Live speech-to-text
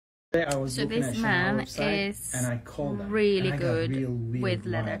So this man is really good with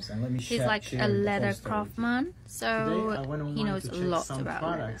leather. He's like a leather craftsman, so he knows a lot about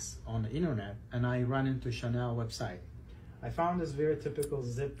products on the internet, and I ran into Chanel website. I found this very typical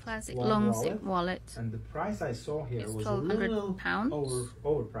classic long zip wallet, and the price I saw here was a little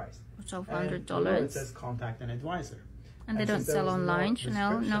overpriced. $1,200. It says contact an advisor. And they don't sell online,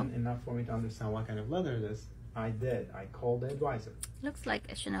 Chanel, no. Enough for me to understand what kind of leather it is. I did. I called the advisor. Looks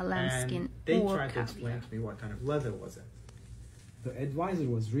like a Chanel lambskin. They tried to explain to me what kind of leather was it. The advisor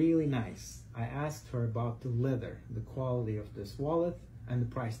was really nice. I asked her about the leather, the quality of this wallet, and the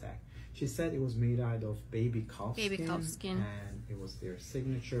price tag. She said it was made out of baby calf skin, and it was their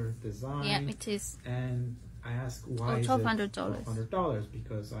signature design. Yeah, it is. And I asked why is it $1,200?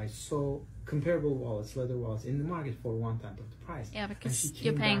 Because I saw comparable wallets, leather wallets, in the market for 1/10 of the price. Yeah, because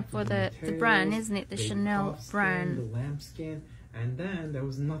you're paying for the brand, isn't it? The Chanel brand. The lambskin, and then there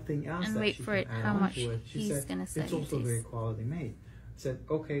was nothing else. And wait for it, how much he's gonna say it's also very quality made. I said,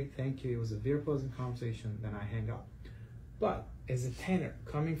 okay, thank you. It was a very pleasant conversation. Then I hang up. But as a tanner,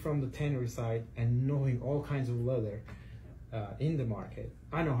 coming from the tannery side and knowing all kinds of leather in the market,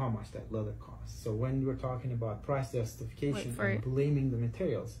 I know how much that leather costs. So when we're talking about price justification and blaming the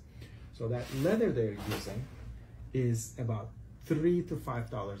materials, so that leather they're using is about $3 to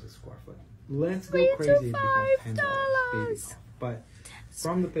 $5 a square foot. Let's go crazy, it becomes $10. But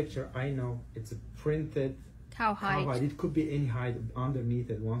from the picture, I know it's a printed cowhide. It could be any hide underneath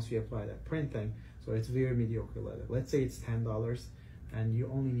it once we apply that printing. So it's very mediocre leather. Let's say it's $10 and you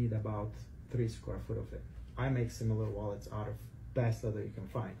only need about 3 square foot of it. I make similar wallets out of best leather you can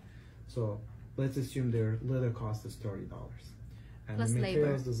find. So let's assume their leather cost is $30. And plus the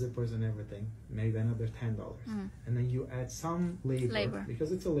materials, the zippers and everything, maybe another $10. And then you add some labor,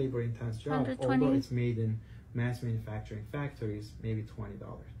 because it's a labor intense job, although it's made in mass manufacturing factories, maybe $20.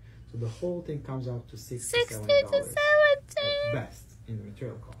 So the whole thing comes out to $60 to $70 at best in the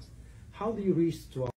material cost. How do you reach 12?